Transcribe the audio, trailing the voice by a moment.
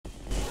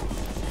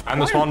I'm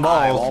the spawn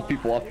balls. All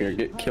people up here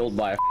get killed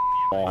by a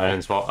ball. I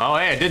didn't spawn. Oh,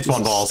 hey, I did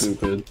spawn balls.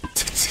 Stupid.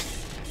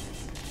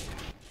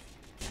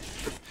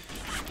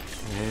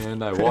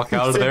 And I walk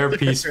out of there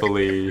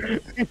peacefully.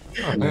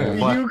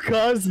 Oh, you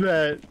caused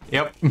that.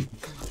 Yep.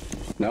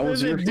 That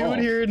was There's your a dude fault.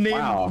 here named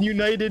Wow.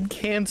 United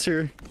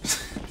Cancer.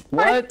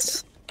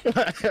 What?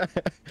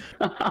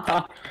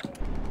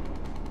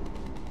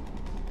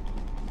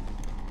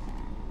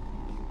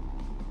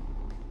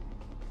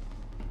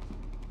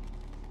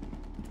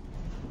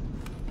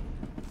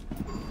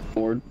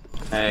 Lord.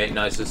 Hey,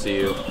 nice to see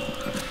you.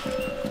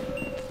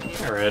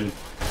 Aaron.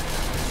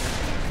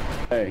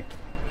 Hey.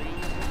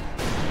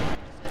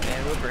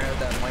 Man, whoever had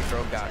that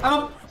micro guy.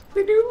 Oh,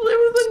 the dude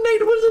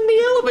was in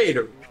the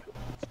elevator.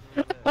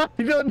 I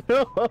don't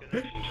know,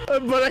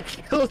 but I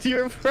killed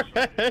your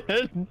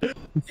friend.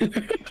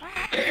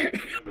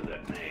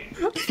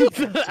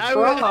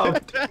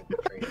 Robbed.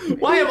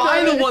 Why am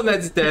I the one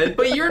that's dead,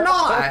 but you're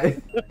not?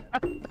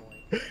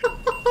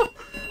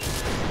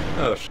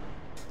 Oh,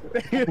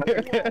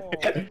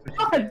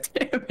 God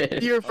damn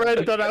it. Your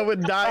friend thought I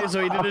would die,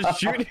 so he didn't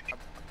shoot.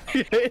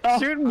 He didn't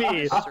shoot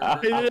me,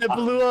 and then it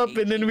blew up,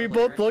 and then we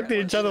both looked at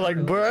each other like,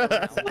 bruh.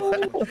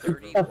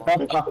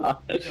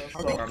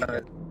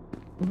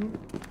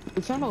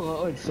 It's not a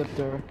lot like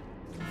Scepter.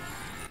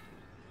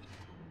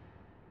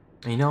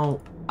 you know,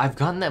 I've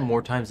gotten that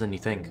more times than you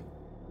think.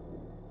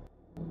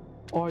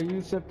 Oh, are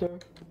you Scepter?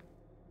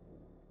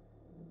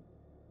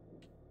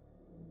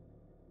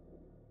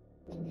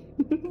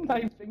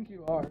 I think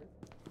you are.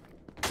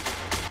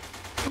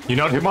 You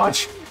know too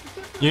much.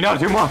 You know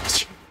too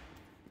much.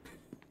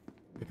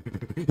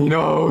 He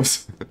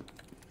knows.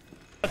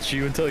 That's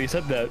you until you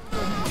said that.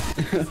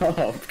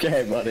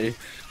 Okay, buddy.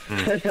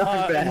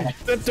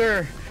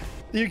 Scepter,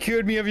 you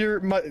cured me of you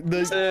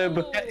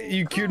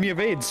cured me of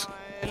AIDS.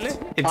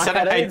 It said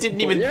I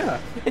didn't even. Yeah.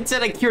 It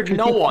said I cured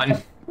no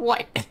one.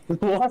 What?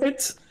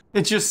 What?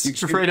 It just You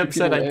straight up cured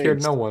said I people cured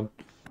AIDS. no one.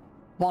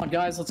 Come on,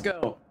 guys, let's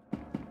go.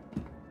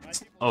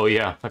 Oh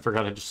yeah, I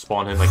forgot I just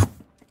spawned in like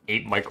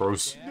 8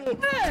 micros.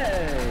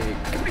 Hey,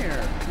 come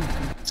here.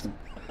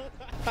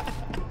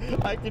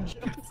 I can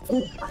jump.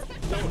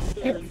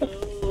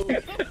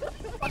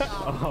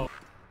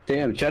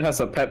 Damn, Chet has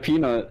a pet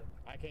peanut.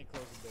 I can't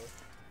close the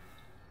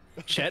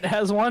door. Chet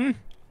has one?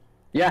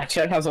 Yeah,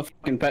 Chet has a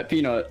fucking pet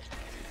peanut.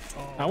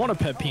 I want a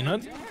pet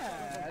peanut.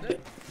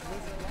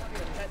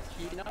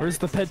 Where's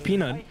the pet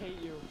peanut?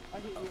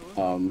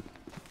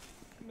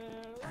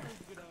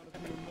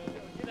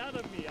 Get out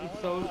of me.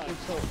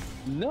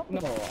 No, I'm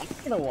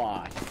gonna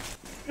watch.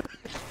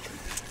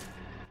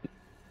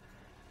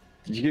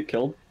 Did you get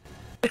killed?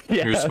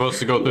 Yeah. You're supposed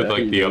to go through Yeah,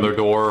 like you the did. other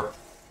door.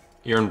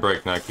 You're in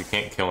breakneck. You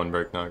can't kill in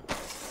breakneck.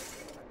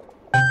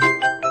 How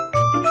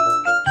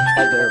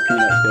dare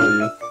peanut kill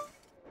you?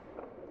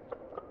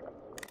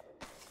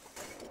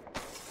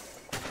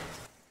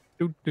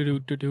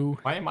 Do.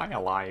 Why am I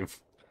alive?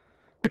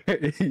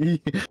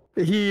 he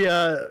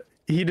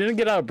didn't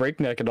get out of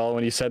breakneck at all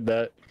when he said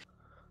that.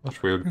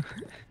 That's weird.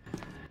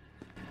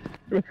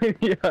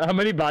 Yeah, how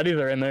many bodies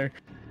are in there?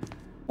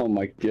 Oh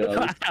my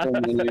god, so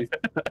many.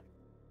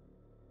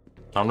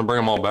 Time to bring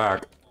them all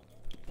back.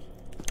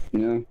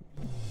 Yeah.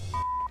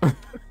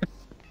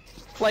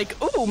 Like,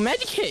 ooh,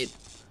 medkit!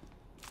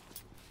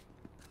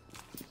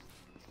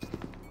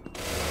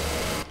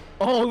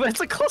 Oh,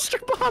 that's a cluster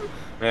bomb!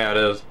 Yeah, it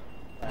is.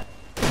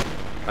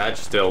 That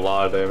just did a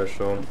lot of damage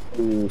to him.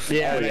 Oof.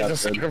 Yeah, Oh, I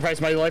just good.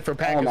 sacrificed my life for Oh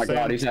Pakistan. my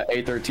god, he's at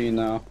 813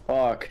 now.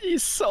 Fuck.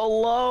 He's so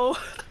low.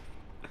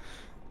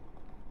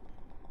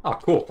 Oh,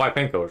 cool. 5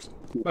 painkillers.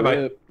 Bye bye.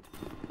 Rip.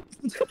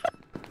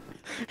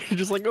 You're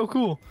just like, oh,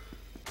 cool.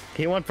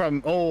 He went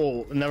from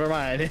never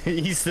mind.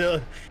 he's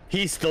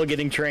still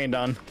getting trained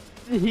on.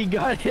 He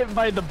got hit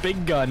by the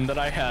big gun that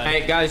I had.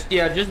 Hey guys,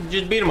 yeah, just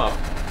beat him up.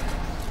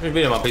 Just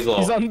beat him up. He's low.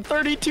 He's on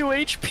 32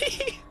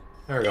 HP.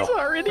 There we go. He's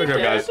already Good job,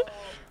 dead. guys.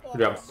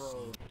 Good job.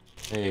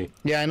 Hey.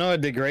 Yeah, I know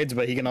it degrades,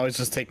 but he can always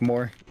just take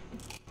more.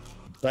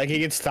 Like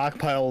he can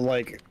stockpile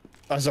like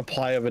a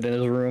supply of it in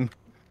his room.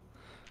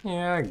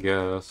 Yeah, I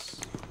guess.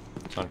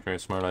 It's not a very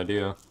smart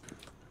idea.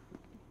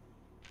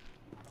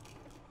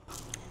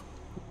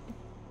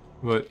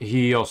 But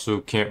he also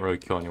can't really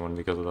kill anyone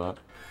because of that.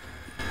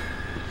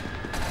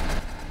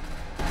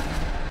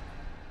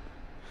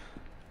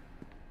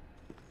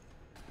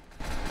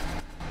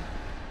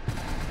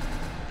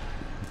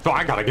 So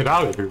I gotta get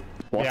out of here.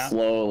 Walk Yeah.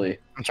 slowly.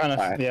 I'm trying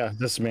to. Alright. Yeah,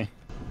 this is me.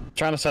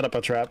 Trying to set up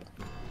a trap.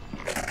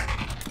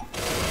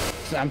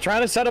 I'm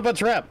trying to set up a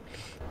trap.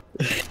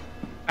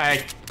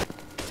 Hey.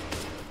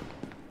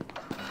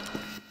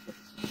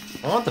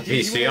 I want the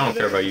PC. I don't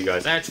care about you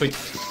guys. Actually,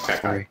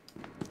 Pecker.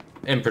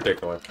 In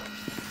particular.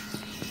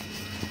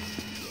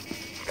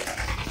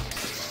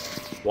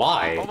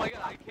 Why? Oh my god,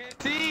 I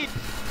can't see!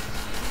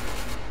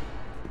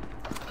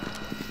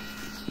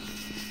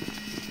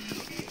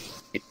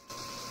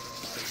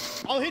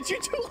 I'll hit you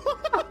too.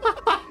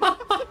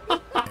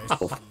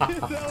 That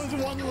was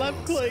one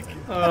left click.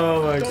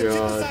 Oh my Don't shoot the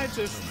god.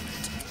 scientist.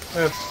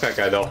 That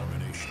guy though.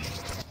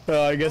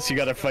 I guess you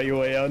gotta fight your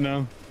way out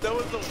now. That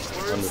was the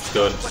worst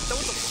Understood. What? That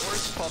was the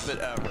worst puppet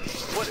ever.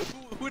 What?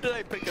 Who did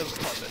I pick as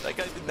puppet? That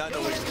guy did not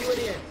know what he was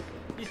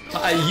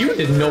doing. You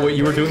didn't know what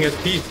you were doing as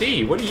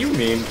PC. What do you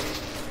mean?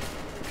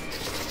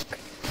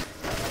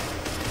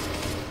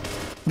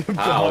 Oh,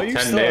 Ow, you're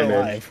 10 still damage.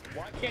 alive.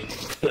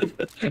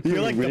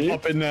 You're like the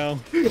puppet now.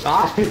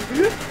 Ah. I'm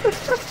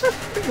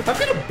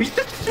gonna beat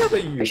the shit out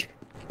of you.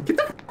 Get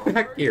the f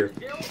back here.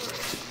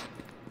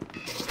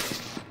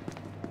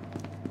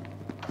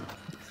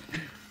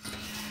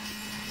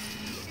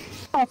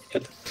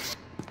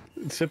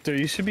 Scepter,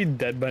 you should be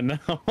dead by now.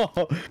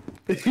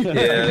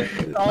 Yeah.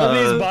 All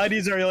these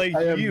bodies are like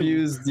I you.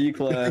 abused D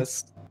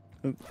class.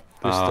 There's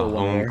still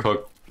one home more.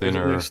 cooked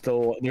dinner. There's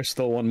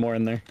still one more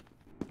in there.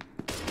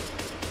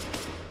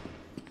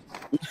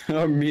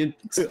 Wait,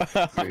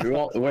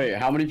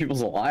 how many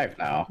people's alive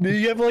now? Do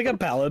you have like a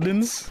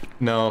paladins?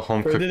 No,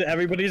 home Or cooked. did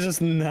everybody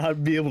just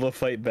not be able to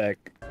fight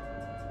back?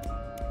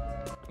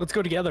 Let's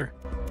go together.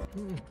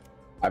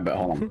 I bet.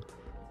 Hold on.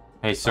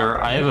 Hey, sir,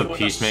 I have a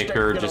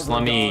peacemaker. Just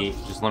let me.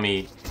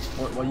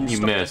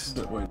 You missed.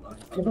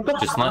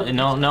 Just let.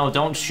 No,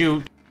 don't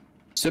shoot.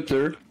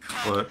 Sipter,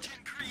 What?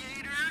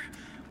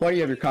 why do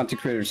you have your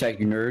content creator tag,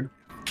 you nerd?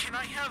 Can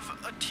I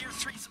have a tier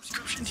 3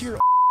 subscription to your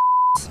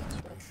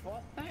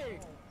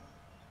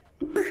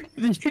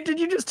Did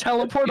you just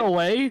teleport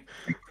away?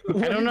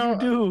 What I don't know.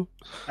 did you do?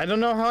 I don't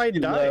know how I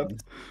died.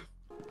 left.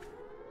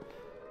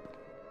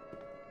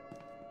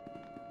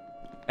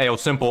 Hey, yo,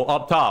 Simple,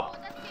 up top.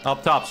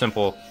 Up top,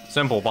 Simple.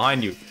 Simple,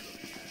 behind you.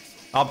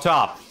 Up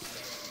top.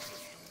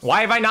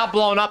 Why have I not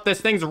blown up? This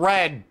thing's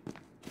red.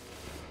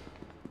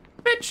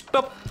 Bitch,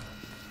 the...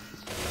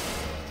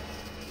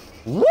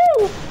 Woo!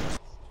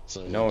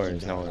 So No you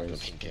worries, got no like a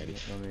worries. pink candy.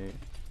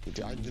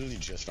 I literally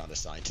just found a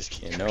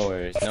scientist Yeah, candy.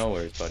 no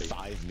worries, buddy.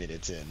 5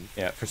 minutes in.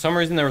 Yeah, for some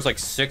reason there was like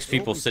 6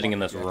 people sitting in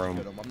this room.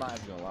 I'm not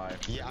even gonna lie.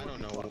 Yeah, I don't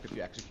know. Fuck if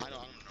you actually. I don't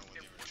know what they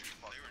were doing.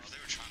 They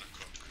were trying to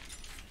cook.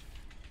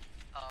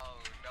 Oh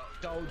no!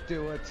 Don't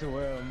do it to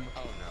him.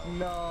 Oh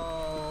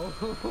no.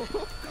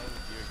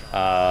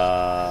 No.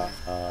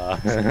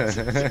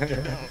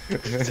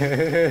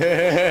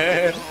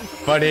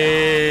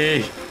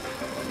 Buddy.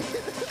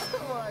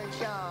 Oh my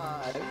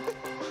god.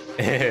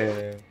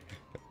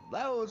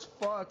 That was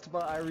fucked,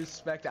 but I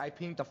respect it. I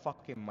pinged the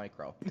fucking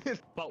micro.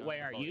 But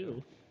where are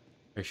you?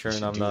 Are you sure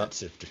I'm Do not? that,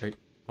 Sifter. Wait,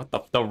 what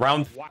the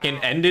round fucking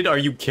ended? Are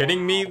you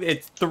kidding me?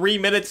 It's 3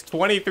 minutes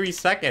 23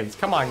 seconds.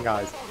 Come on,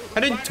 guys.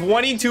 How did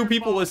 22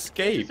 people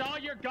escape? It's all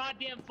your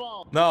goddamn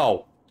fault.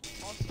 No.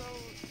 Also,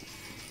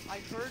 I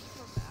heard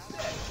from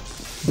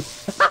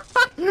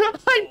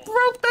I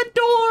broke the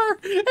door.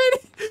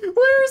 And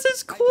where is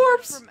his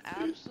corpse? From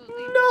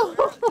absolutely No.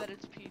 nowhere that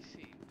it's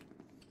PC.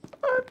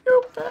 I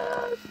feel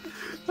bad.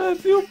 I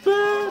feel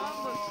bad.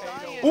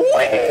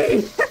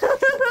 Wait.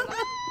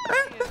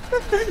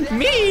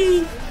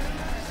 Me.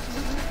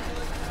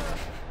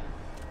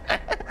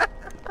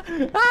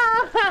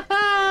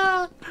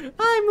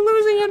 I'm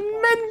losing it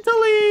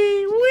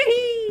mentally.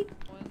 Wee.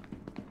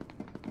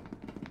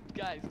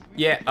 Guys,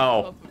 Yeah.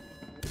 Oh.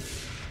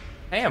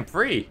 Hey, I'm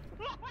free.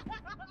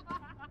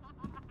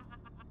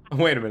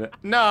 Wait a minute.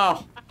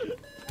 No.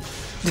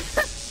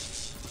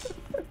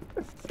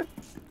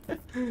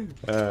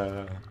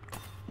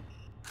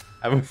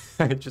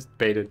 I just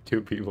baited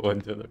 2 people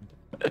into them.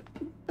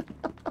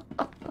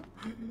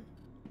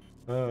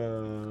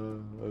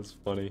 That's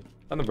funny.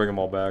 I'm gonna bring them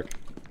all back.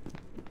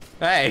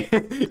 Hey,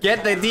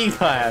 get the D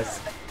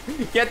class.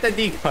 Get the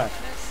D class.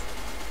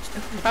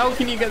 How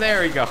can you get?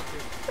 There we go.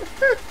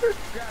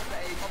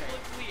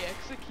 publicly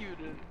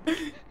executed.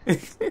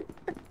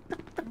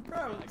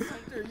 Bro,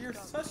 Hunter, you're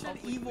such an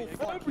evil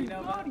fuck, you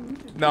know that?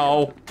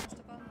 No.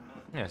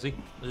 Yeah, see?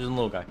 There's a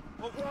little guy.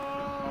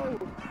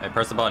 Hey,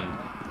 press the button.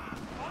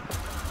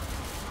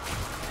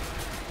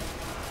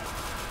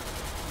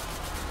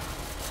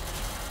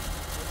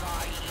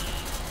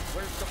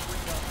 Where's the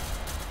freedom?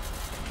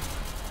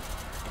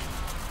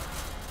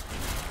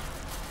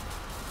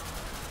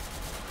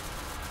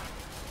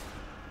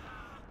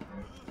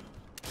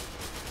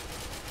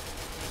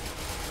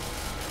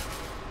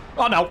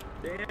 Oh no.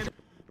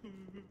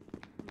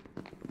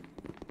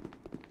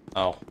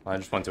 Oh, I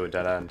just went to a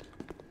dead end.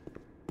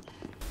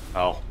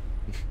 Oh.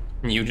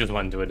 You just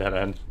went to a dead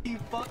end. You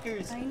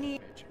fuckers!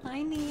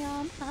 Hi,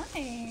 Neon.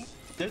 Hi.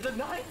 There's a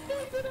knife!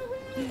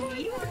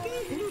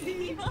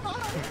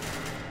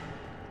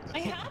 I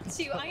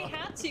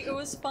had to. It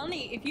was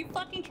funny. If you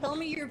fucking kill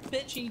me, you're a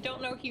bitch and you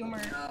don't know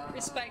humor.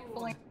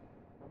 Respectfully.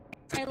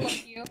 I love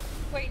you.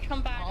 Wait,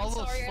 come back. I'm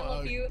sorry, I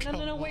love you.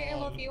 No, wait, I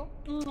love you.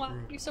 Mwah.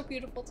 You're so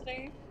beautiful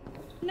today.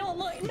 No,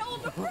 look, no,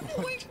 don't run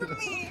away from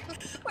me!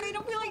 Wait,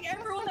 don't be like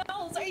everyone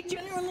else. I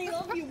genuinely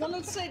love you.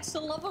 106, the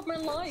love of my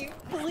life.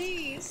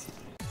 Please.